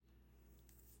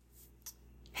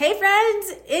Hey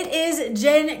friends, it is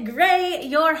Jenn Gray,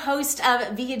 your host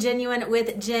of Be Genuine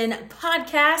with Jenn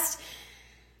podcast.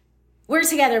 We're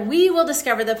together. We will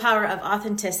discover the power of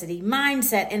authenticity,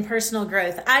 mindset, and personal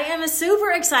growth. I am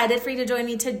super excited for you to join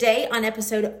me today on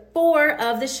episode 4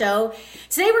 of the show.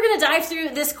 Today we're going to dive through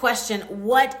this question,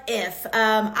 what if?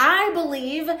 I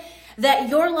believe that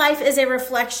your life is a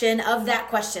reflection of that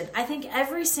question. I think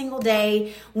every single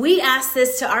day we ask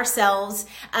this to ourselves,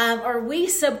 or we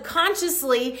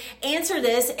subconsciously answer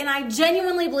this, and I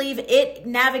genuinely believe it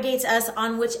navigates us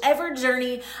on whichever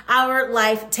journey our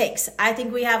life takes. I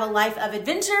think we have a life of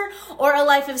adventure or a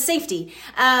life of safety.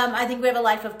 I think we have a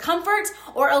life of comfort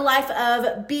or a life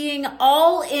of being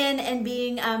all in and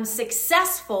being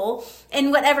successful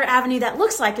in whatever avenue that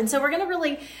looks like. And so we're going to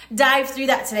really dive through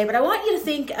that today, but I want you to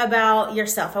think about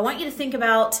yourself. I want you to think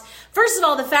about, first of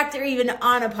all, the fact that you're even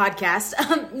on a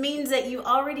podcast means that you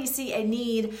already see a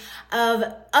need of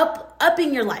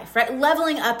upping your life, right?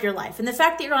 Leveling up your life. And the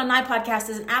fact that you're on my podcast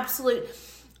is an absolute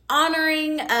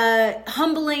honoring,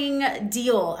 humbling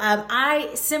deal. I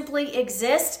simply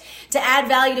exist to add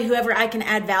value to whoever I can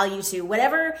add value to.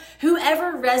 Whoever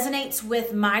resonates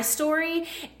with my story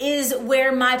is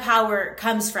where my power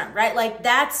comes from, right? Like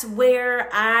that's where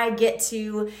I get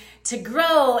to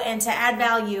grow and to add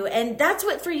value. And that's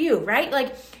what for you, right?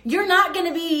 Like you're not going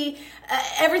to be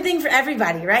everything for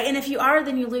everybody, right? And if you are,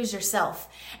 then you lose yourself.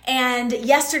 And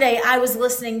yesterday I was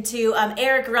listening to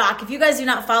Eric Rock. If you guys do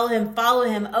not follow him, follow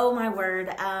him. Oh my word.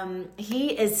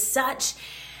 He is such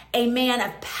a man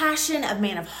of passion, a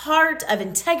man of heart, of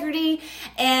integrity.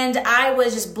 And I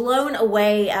was just blown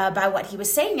away by what he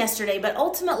was saying yesterday. But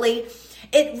ultimately,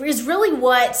 it is really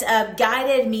what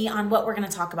guided me on what we're going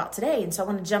to talk about today. And so I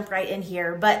want to jump right in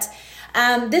here. But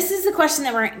this is the question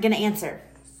that we're going to answer.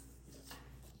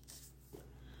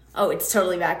 Oh, it's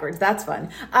totally backwards. That's fun.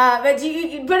 But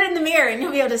you put it in the mirror and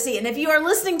you'll be able to see it. And if you are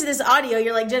listening to this audio,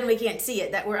 you're like, Jenn, we can't see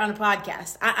it, that we're on a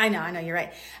podcast. I know, you're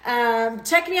right.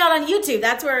 Check me out on YouTube.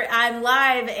 That's where I'm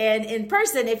live and in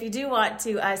person if you do want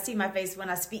to see my face when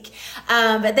I speak.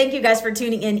 But thank you guys for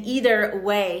tuning in either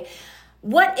way.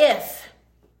 What if?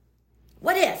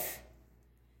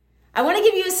 I want to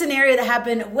give you a scenario that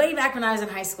happened way back when I was in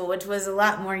high school, which was a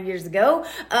lot more years ago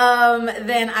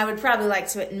than I would probably like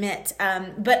to admit.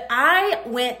 But I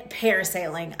went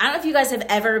parasailing. I don't know if you guys have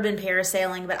ever been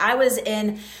parasailing, but I was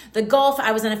in the Gulf.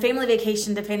 I was on a family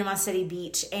vacation to Panama City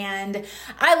Beach, and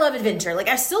I love adventure. Like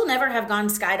I still never have gone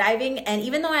skydiving, and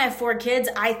even though I have 4 kids,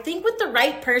 I think with the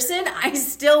right person, I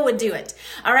still would do it.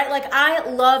 All right, like I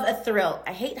love a thrill.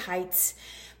 I hate heights.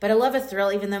 But I love a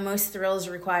thrill, even though most thrills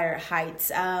require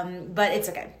heights. But it's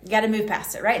okay. You got to move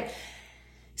past it, right?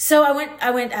 So I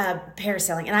went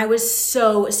parasailing, and I was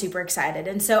so super excited.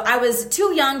 And so I was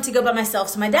too young to go by myself.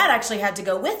 So my dad actually had to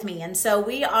go with me. And so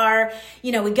we go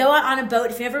out on a boat.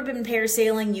 If you've ever been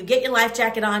parasailing, you get your life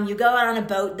jacket on, you go out on a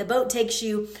boat. The boat takes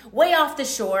you way off the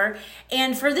shore.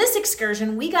 And for this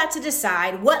excursion, we got to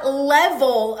decide what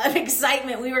level of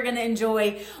excitement we were going to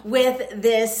enjoy with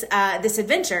this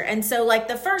adventure. And so like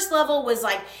the first level was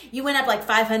like, you went up like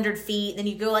 500 feet, then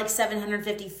you go like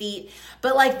 750 feet.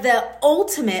 But like the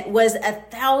ultimate was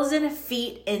 1,000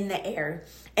 feet in the air.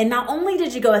 And not only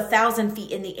did you go 1,000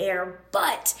 feet in the air,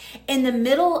 but in the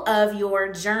middle of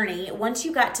your journey, once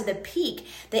you got to the peak,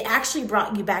 they actually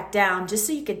brought you back down just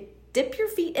so you could dip your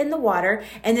feet in the water,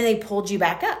 and then they pulled you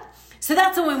back up. So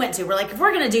that's what we went to. We're like, if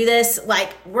we're going to do this,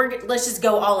 like let's just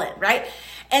go all in, right?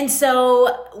 And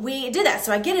so we did that.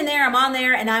 So I get in there, I'm on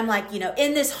there, and I'm like,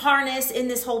 in this harness, in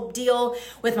this whole deal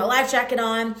with my life jacket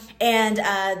on, and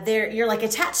you're like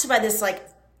attached by this like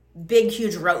big,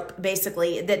 huge rope,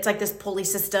 basically. That's like this pulley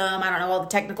system. I don't know all the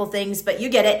technical things, but you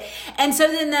get it. And so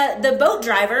then the boat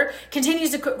driver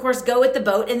continues to, of course, go with the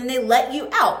boat, and then they let you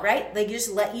out, right? They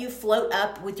just let you float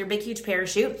up with your big, huge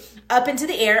parachute up into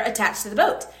the air attached to the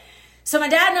boat. So my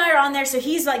dad and I are on there. So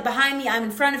he's like behind me. I'm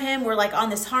in front of him. We're like on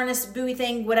this harness buoy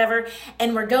thing, whatever.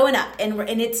 And we're going up, and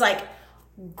it's like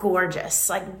gorgeous,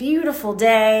 like beautiful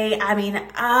day. I mean,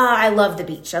 I love the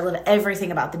beach. I love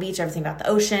everything about the beach, everything about the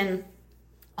ocean,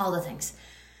 all the things.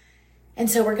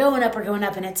 And so we're going up,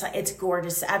 and it's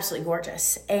gorgeous, absolutely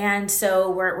gorgeous. And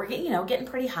so we're getting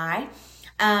pretty high.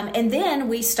 And then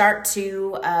we start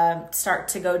to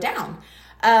go down.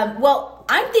 Well,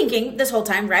 I'm thinking this whole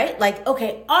time, right? Like,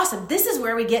 okay, awesome. This is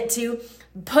where we get to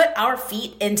put our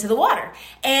feet into the water.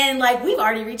 And like, we've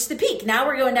already reached the peak. Now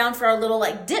we're going down for our little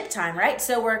like dip time, right?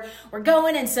 So we're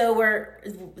going. And so we're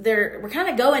kind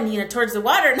of going, towards the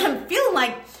water. And I'm feeling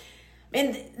like,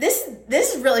 man, this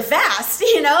is really fast,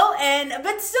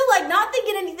 but still like not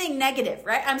thinking anything negative,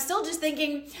 right? I'm still just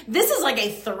thinking this is like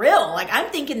a thrill. Like I'm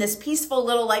thinking this peaceful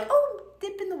little like, oh,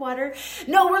 dip in the water.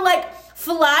 No, we're like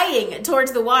flying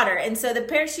towards the water. And so the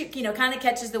parachute, kind of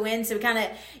catches the wind. So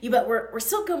but we're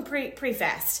still going pretty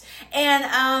fast.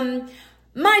 And,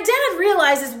 my dad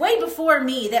realizes way before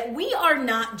me that we are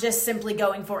not just simply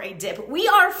going for a dip. We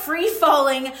are free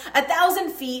falling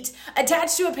 1,000 feet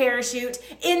attached to a parachute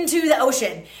into the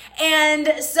ocean. And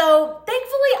so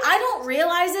thankfully I don't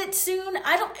realize it soon.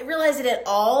 I don't realize it at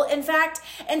all, in fact.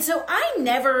 And so I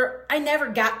never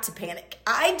got to panic.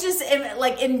 I just am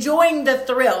like enjoying the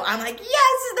thrill. I'm like, yes,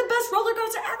 this is the best roller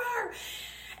coaster ever.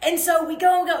 And so we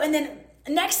go. And then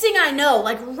next thing I know,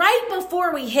 like right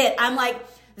before we hit, I'm like,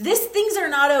 things are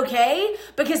not okay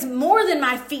because more than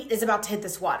my feet is about to hit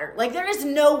this water. Like there is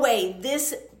no way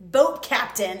this boat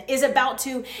captain is about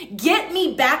to get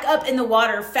me back up in the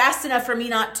water fast enough for me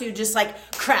not to just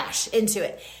like crash into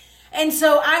it. And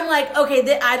so I'm like,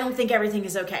 okay, I don't think everything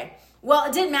is okay. Well,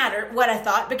 it didn't matter what I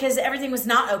thought because everything was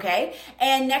not okay.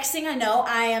 And next thing I know,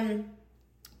 I am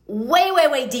way, way,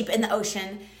 way deep in the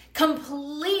ocean,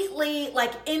 completely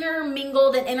like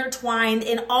intermingled and intertwined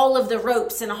in all of the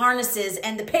ropes and harnesses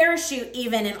and the parachute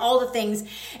even and all the things.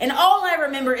 And all I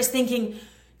remember is thinking,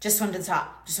 just swim to the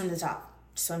top, just swim to the top,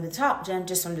 just swim to the top, Jen,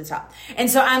 just swim to the top. And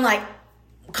so I'm like,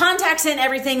 contacts in,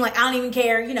 everything, like I don't even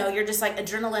care. You're just like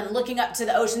adrenaline looking up to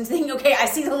the ocean thinking, okay, I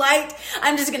see the light.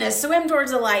 I'm just going to swim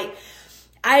towards the light.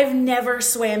 I've never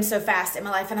swam so fast in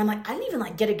my life. And I'm like, I didn't even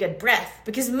like get a good breath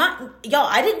because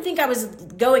I didn't think I was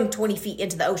going 20 feet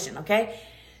into the ocean. Okay.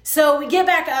 So we get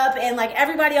back up and like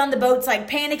everybody on the boat's like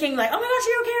panicking, like, oh my gosh,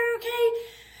 are you okay?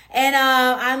 And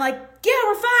I'm like, yeah,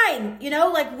 we're fine.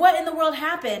 Like what in the world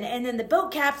happened? And then the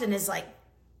boat captain is like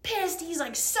pissed. He's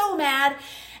like so mad.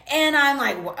 And I'm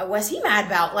like, what's he mad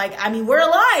about? Like, I mean, we're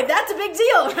alive. That's a big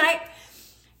deal, right?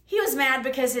 He was mad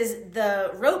because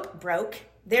the rope broke.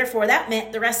 Therefore, that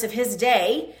meant the rest of his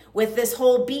day with this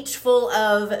whole beach full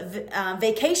of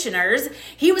vacationers,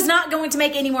 he was not going to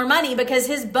make any more money because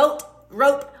his boat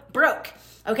rope broke.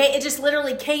 Okay, it just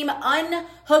literally came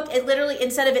unhooked. It literally,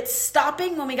 instead of it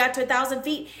stopping when we got to 1,000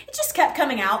 feet, it just kept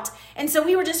coming out. And so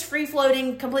we were just free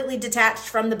floating, completely detached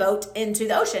from the boat into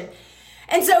the ocean.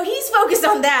 And so he's focused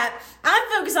on that. I'm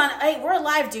focused on, hey, we're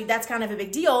alive, dude. That's kind of a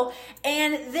big deal.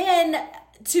 And then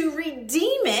to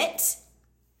redeem it,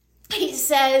 he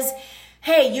says,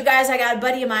 hey, you guys, I got a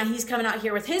buddy of mine. He's coming out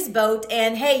here with his boat.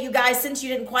 And hey, you guys, since you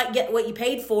didn't quite get what you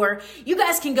paid for, you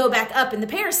guys can go back up in the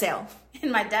parasail.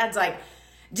 And my dad's like,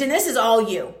 Jen, this is all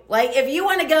you. Like, if you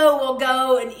want to go, we'll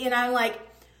go. And I'm like,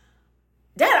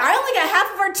 Dad, I only got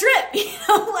half of our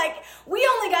trip. Like we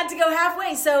only got to go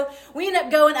halfway. So we ended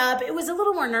up going up. It was a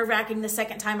little more nerve-wracking the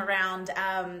second time around.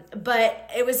 But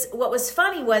what was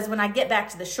funny was when I get back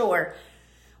to the shore,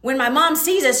 when my mom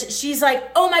sees us, she's like,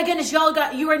 oh my goodness,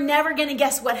 you are never going to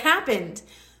guess what happened.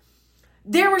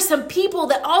 There were some people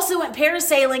that also went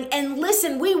parasailing, and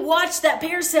listen, we watched that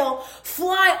parasail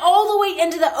fly all the way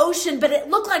into the ocean, but it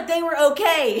looked like they were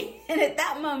okay. And at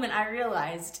that moment, I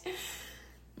realized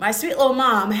my sweet little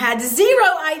mom had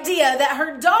zero idea that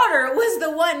her daughter was the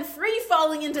one free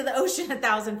falling into the ocean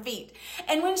 1,000 feet.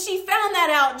 And when she found that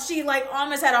out, she like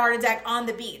almost had a heart attack on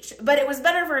the beach. But it was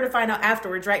better for her to find out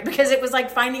afterwards, right? Because it was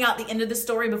like finding out the end of the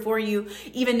story before you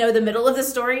even know the middle of the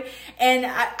story. And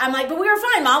I'm like, but we were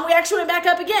fine, Mom. We actually went back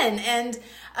up again. And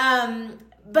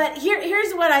but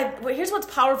here's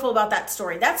what's powerful about that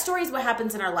story. That story is what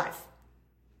happens in our life.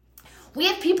 We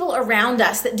have people around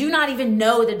us that do not even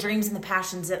know the dreams and the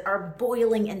passions that are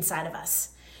boiling inside of us.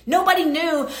 Nobody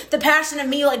knew the passion of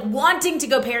me like wanting to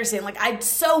go parasailing. Like I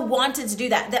so wanted to do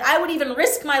that I would even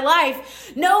risk my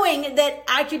life knowing that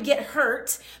I could get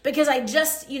hurt because I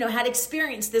just, had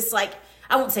experienced this, like,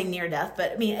 I won't say near death,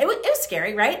 but I mean, it was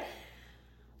scary, right?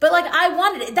 But like I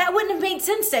wanted it. That wouldn't have made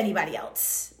sense to anybody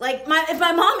else. Like if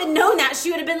my mom had known that,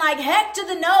 she would have been like, heck to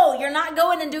the no, you're not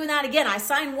going and doing that again. I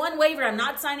signed one waiver. I'm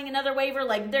not signing another waiver.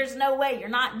 Like there's no way you're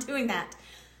not doing that.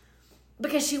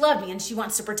 Because she loved me and she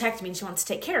wants to protect me and she wants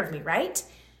to take care of me, right?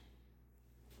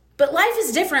 But life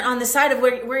is different on the side of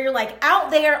where you're like out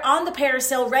there on the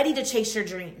parasail ready to chase your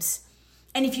dreams.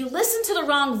 And if you listen to the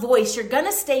wrong voice, you're going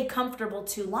to stay comfortable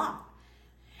too long.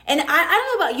 And I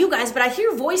don't know about you guys, but I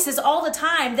hear voices all the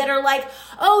time that are like,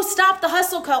 oh, stop the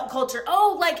hustle culture.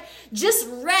 Oh, like just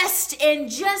rest and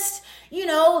just,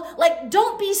 like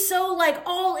don't be so like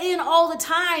all in all the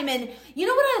time. And you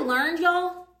know what I learned,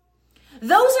 y'all?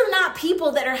 Those are not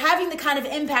people that are having the kind of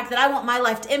impact that I want my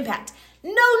life to impact.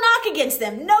 No knock against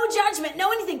them, no judgment,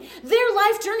 no anything. Their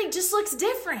life journey just looks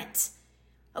different.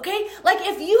 Okay? Like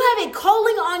if you have a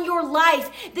calling on your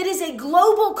life that is a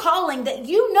global calling that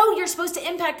you're supposed to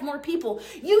impact more people.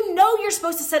 You're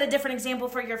supposed to set a different example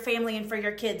for your family and for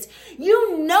your kids.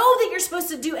 That you're supposed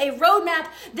to do a roadmap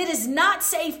that is not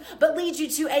safe, but leads you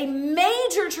to a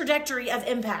major trajectory of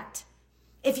impact.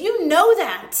 If you know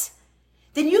that,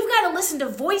 then you've got to listen to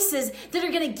voices that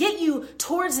are going to get you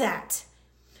towards that.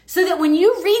 So that when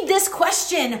you read this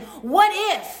question, what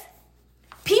if?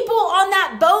 People on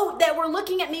that boat that were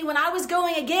looking at me when I was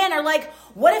going again are like,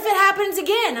 what if it happens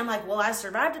again? I'm like, well, I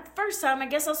survived it the first time. I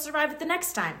guess I'll survive it the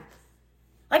next time.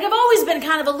 Like, I've always been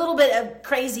kind of a little bit of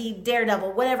crazy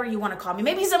daredevil, whatever you want to call me.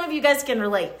 Maybe some of you guys can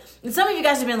relate. And some of you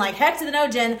guys have been like, heck to the no,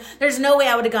 Jen. There's no way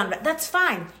I would have gone back. That's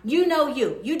fine. You know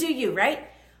you. You do you, right?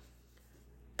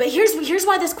 But here's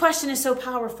why this question is so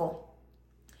powerful.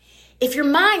 If your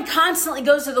mind constantly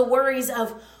goes to the worries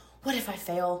of, what if I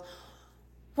fail?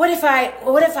 What if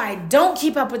I don't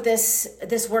keep up with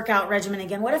this workout regimen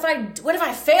again? What if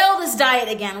I fail this diet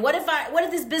again? What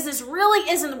if this business really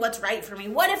isn't what's right for me?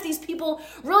 What if these people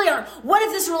really aren't? What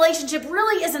if this relationship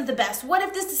really isn't the best? What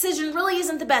if this decision really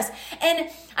isn't the best? And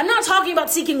I'm not talking about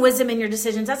seeking wisdom in your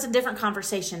decisions. That's a different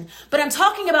conversation. But I'm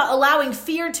talking about allowing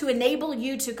fear to enable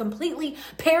you to completely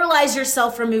paralyze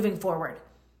yourself from moving forward.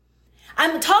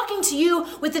 I'm talking to you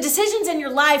with the decisions in your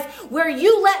life where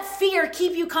you let fear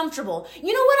keep you comfortable.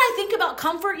 You know what I think about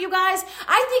comfort, you guys?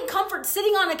 I think comfort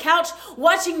sitting on a couch,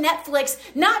 watching Netflix,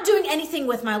 not doing anything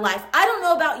with my life. I don't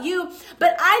know about you,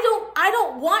 but I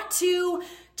don't want to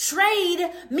trade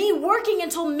me working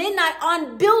until midnight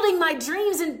on building my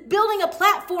dreams and building a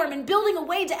platform and building a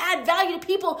way to add value to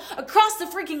people across the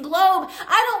freaking globe.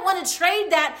 I don't want to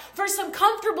trade that for some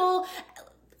comfortable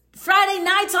Friday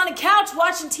nights on a couch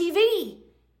watching TV.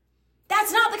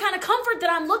 That's not the kind of comfort that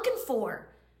I'm looking for.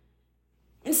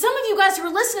 And some of you guys who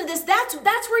are listening to this, that's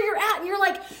where you're at. And you're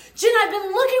like, Jen, I've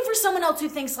been looking for someone else who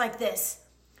thinks like this.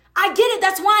 I get it.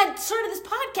 That's why I started this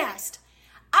podcast.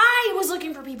 I was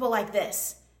looking for people like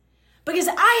this because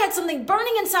I had something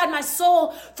burning inside my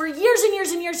soul for years and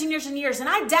years and years and years and years. And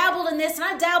I dabbled in this and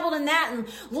I dabbled in that. And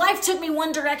life took me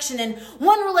one direction and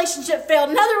one relationship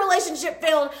failed, another relationship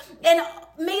failed, and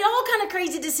made all kind of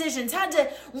crazy decisions, had to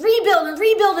rebuild and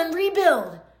rebuild and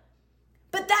rebuild.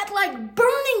 But that like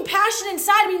burning passion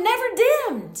inside of me never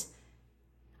dimmed.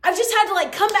 I've just had to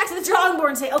come back to the drawing board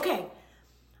and say, okay,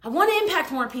 I want to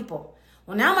impact more people.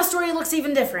 Well, now my story looks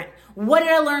even different. What did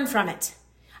I learn from it?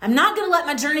 I'm not going to let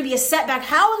my journey be a setback.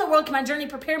 How in the world can my journey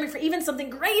prepare me for even something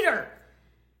greater?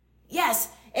 Yes.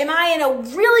 Am I in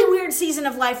a really weird season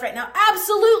of life right now?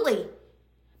 Absolutely.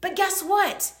 But guess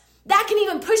what? That can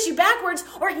even push you backwards,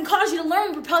 or it can cause you to learn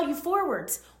and propel you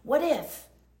forwards. What if?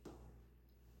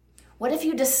 What if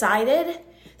you decided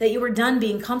that you were done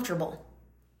being comfortable?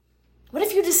 What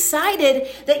if you decided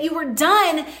that you were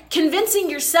done convincing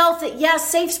yourself that, yeah,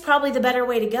 safe's probably the better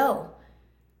way to go?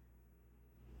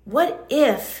 What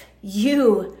if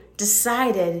you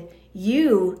decided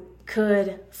you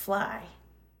could fly?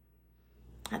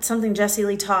 That's something Jessie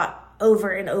Lee taught over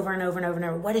and over and over and over and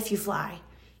over. What if you fly?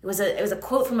 It was a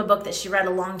quote from a book that she read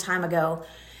a long time ago.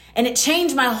 And it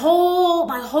changed my whole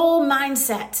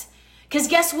mindset. Because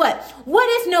guess what? What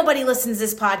if nobody listens to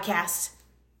this podcast?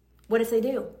 What if they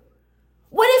do?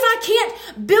 What if I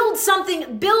can't build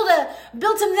something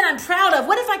that I'm proud of?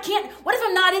 What if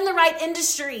I'm not in the right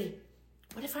industry?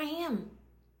 What if I am?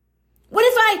 What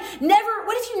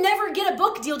if you never get a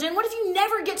book deal, Jen? What if you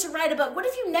never get to write a book? What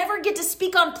if you never get to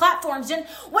speak on platforms, Jen?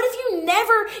 What if you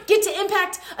never get to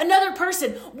impact another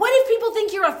person? What if people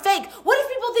think you're a fake? What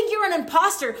if people think you're an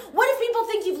imposter? What if people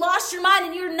think you've lost your mind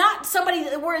and you're not somebody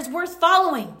that is worth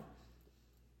following?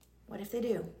 What if they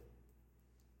do?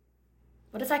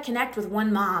 What if I connect with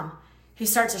one mom who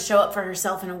starts to show up for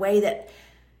herself in a way that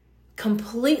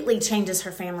completely changes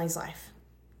her family's life?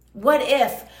 What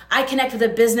if I connect with a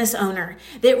business owner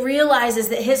that realizes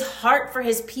that his heart for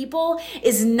his people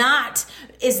is not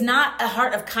a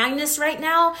heart of kindness right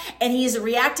now, and he's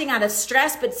reacting out of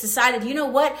stress, but decided, you know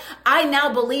what? I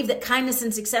now believe that kindness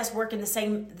and success work in the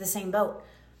same boat.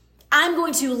 I'm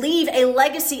going to leave a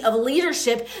legacy of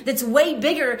leadership that's way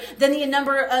bigger than the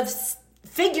number of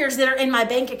figures that are in my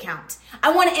bank account.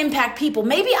 I want to impact people.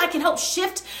 Maybe I can help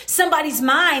shift somebody's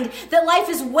mind that life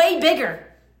is way bigger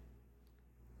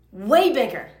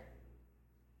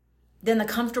than the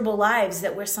comfortable lives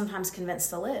that we're sometimes convinced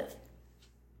to live.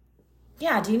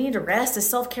 Yeah, do you need to rest? Is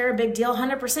self-care a big deal?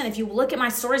 100%. If you look at my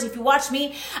stories, if you watch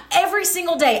me, every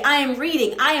single day I am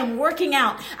reading, I am working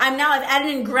out. I've added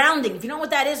in grounding. If you don't know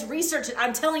what that is, research it.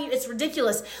 I'm telling you, it's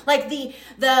ridiculous. Like the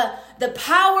the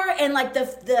power and like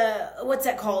the what's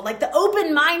that called? Like the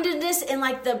open-mindedness and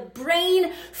like the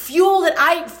brain fuel that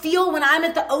I feel when I'm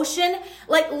at the ocean.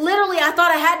 Like literally I thought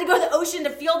I had to go to the ocean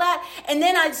to feel that. And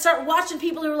then I'd start watching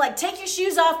people who were like, take your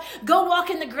shoes off, go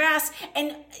walk in the grass.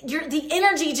 And the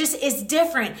energy just is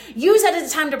different. Use it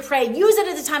as a time to pray. Use it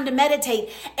as a time to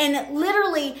meditate. And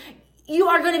literally you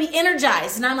are going to be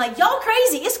energized. And I'm like, y'all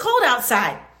crazy. It's cold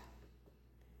outside.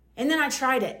 And then I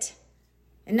tried it.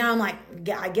 And now I'm like,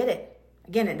 yeah, I get it.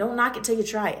 Again, don't knock it till you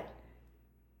try it.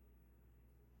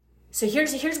 So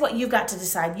here's what you've got to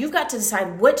decide. You've got to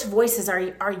decide which voices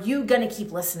are you going to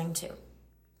keep listening to.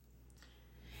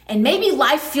 And maybe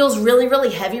life feels really,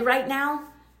 really heavy right now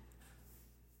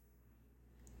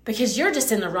because you're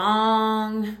just in the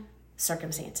wrong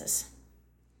circumstances.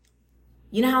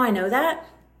 You know how I know that?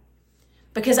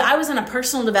 Because I was on a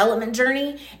personal development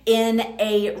journey in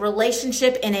a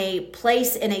relationship, in a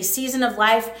place, in a season of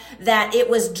life that it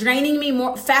was draining me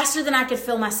more faster than I could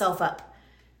fill myself up.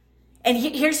 And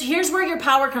here's where your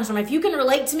power comes from. If you can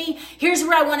relate to me, here's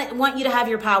where I want you to have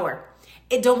your power.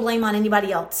 Don't blame on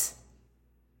anybody else.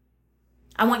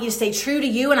 I want you to stay true to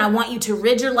you, and I want you to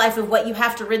rid your life of what you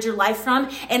have to rid your life from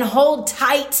and hold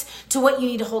tight to what you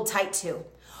need to hold tight to.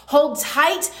 Hold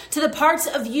tight to the parts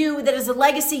of you that is a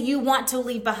legacy you want to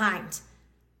leave behind.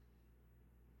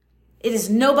 It is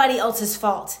nobody else's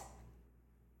fault.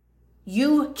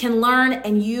 You can learn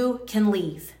and you can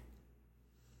leave.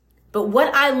 But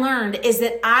what I learned is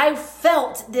that I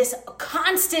felt this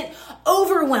constant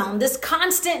overwhelm, this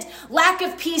constant lack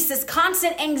of peace, this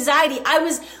constant anxiety. I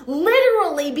was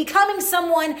literally becoming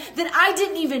someone that I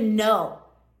didn't even know.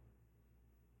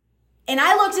 And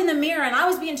I looked in the mirror and I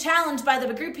was being challenged by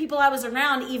the group of people I was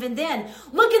around even then.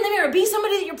 Look in the mirror, be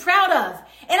somebody that you're proud of.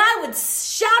 And I would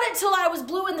shout it till I was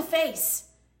blue in the face.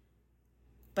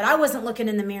 But I wasn't looking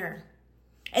in the mirror.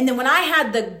 And then when I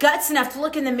had the guts enough to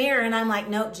look in the mirror and I'm like,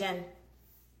 no, Jen,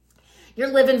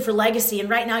 you're living for legacy. And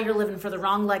right now you're living for the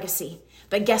wrong legacy.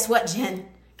 But guess what, Jen?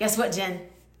 Guess what, Jen?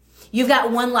 You've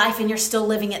got one life and you're still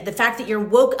living it. The fact that you're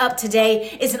woke up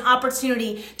today is an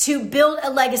opportunity to build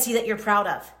a legacy that you're proud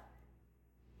of.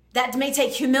 That may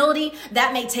take humility.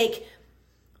 That may take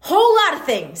a whole lot of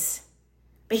things.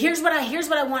 But here's what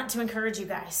I want to encourage you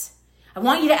guys. I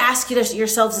want you to ask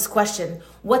yourselves this question.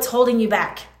 What's holding you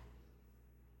back?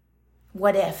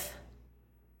 What if?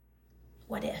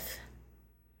 What if?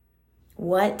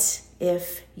 What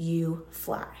if you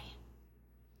fly?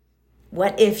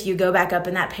 What if you go back up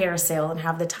in that parasail and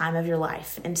have the time of your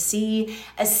life and see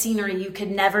a scenery you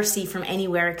could never see from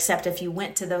anywhere except if you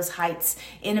went to those heights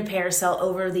in a parasail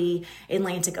over the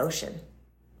Atlantic Ocean?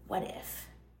 What if?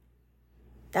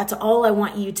 That's all I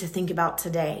want you to think about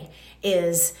today,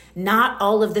 is not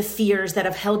all of the fears that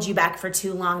have held you back for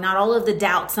too long, not all of the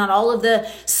doubts, not all of the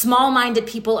small-minded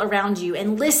people around you.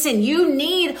 And listen, you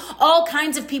need all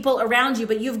kinds of people around you,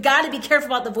 but you've got to be careful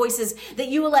about the voices that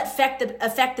you will let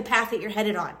affect the path that you're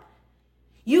headed on.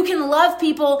 You can love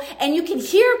people and you can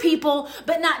hear people,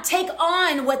 but not take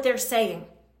on what they're saying.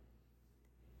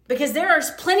 Because there are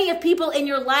plenty of people in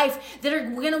your life that are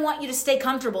going to want you to stay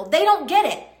comfortable. They don't get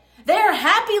it. They're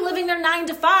happy living their 9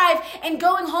 to 5 and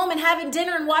going home and having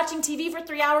dinner and watching TV for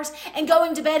 3 hours and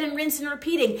going to bed and rinsing and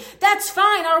repeating. That's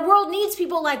fine. Our world needs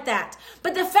people like that.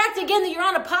 But the fact, again, that you're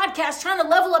on a podcast trying to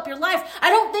level up your life, I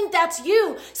don't think that's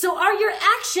you. So are your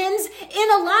actions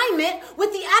in alignment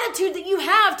with the attitude that you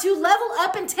have to level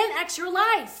up and 10x your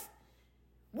life?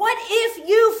 What if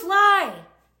you fly?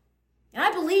 And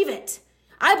I believe it.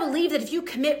 I believe that if you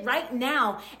commit right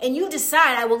now and you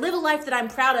decide, I will live a life that I'm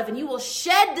proud of, and you will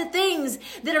shed the things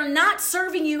that are not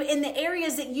serving you in the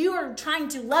areas that you are trying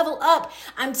to level up,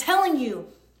 I'm telling you,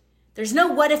 there's no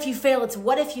what if you fail, it's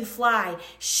what if you fly.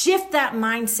 Shift that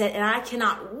mindset, and I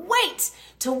cannot wait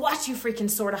to watch you freaking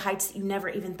soar to heights that you never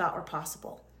even thought were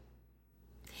possible.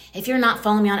 If you're not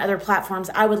following me on other platforms,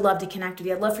 I would love to connect with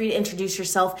you. I'd love for you to introduce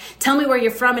yourself. Tell me where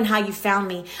you're from and how you found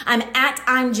me.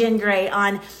 I'm Jenn Gray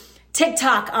on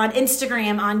TikTok, on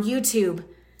Instagram, on YouTube.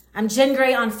 I'm Jenn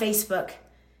Gray on Facebook.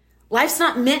 Life's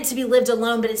not meant to be lived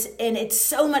alone, but it's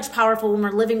so much powerful when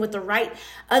we're living with the right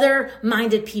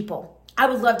other-minded people. I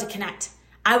would love to connect.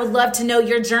 I would love to know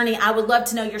your journey. I would love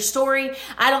to know your story.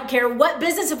 I don't care what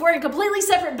business. If we're in completely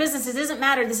separate businesses, it doesn't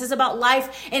matter. This is about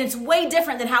life, and it's way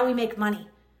different than how we make money.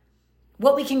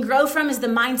 What we can grow from is the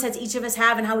mindsets each of us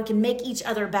have and how we can make each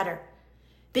other better.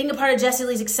 Being a part of Jessie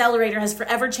Lee's Accelerator has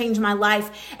forever changed my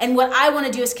life. And what I want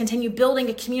to do is continue building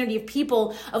a community of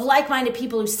people, of like-minded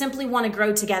people who simply want to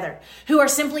grow together, who are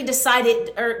simply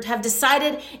decided or have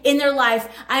decided in their life,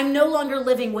 I'm no longer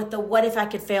living with the what if I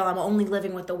could fail. I'm only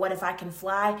living with the what if I can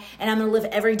fly. And I'm going to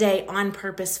live every day on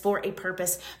purpose, for a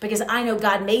purpose, because I know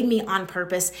God made me on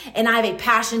purpose and I have a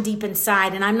passion deep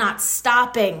inside, and I'm not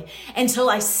stopping until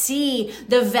I see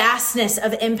the vastness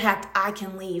of impact I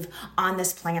can leave on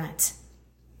this planet.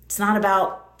 It's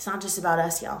not just about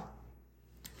us, y'all.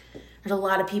 There's a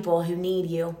lot of people who need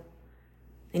you.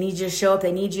 They need you to show up.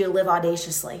 They need you to live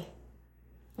audaciously.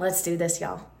 Let's do this,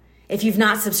 y'all. If you've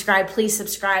not subscribed, please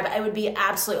subscribe. I would be an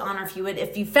absolute honor if you would.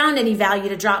 If you found any value,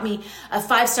 to drop me a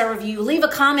 5-star review, leave a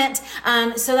comment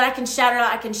so that I can shout it out,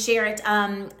 I can share it.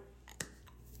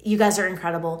 You guys are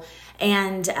incredible.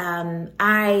 And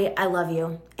I love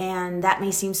you. And that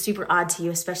may seem super odd to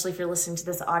you, especially if you're listening to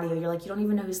this audio. You're like, you don't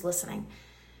even know who's listening.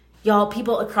 Y'all,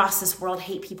 people across this world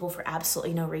hate people for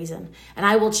absolutely no reason. And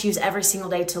I will choose every single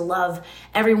day to love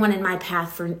everyone in my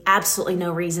path for absolutely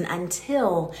no reason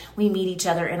until we meet each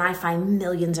other and I find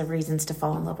millions of reasons to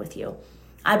fall in love with you.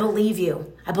 I believe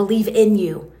you. I believe in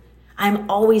you. I'm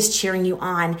always cheering you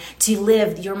on to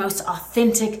live your most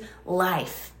authentic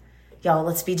life. Y'all,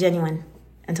 let's be genuine.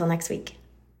 Until next week.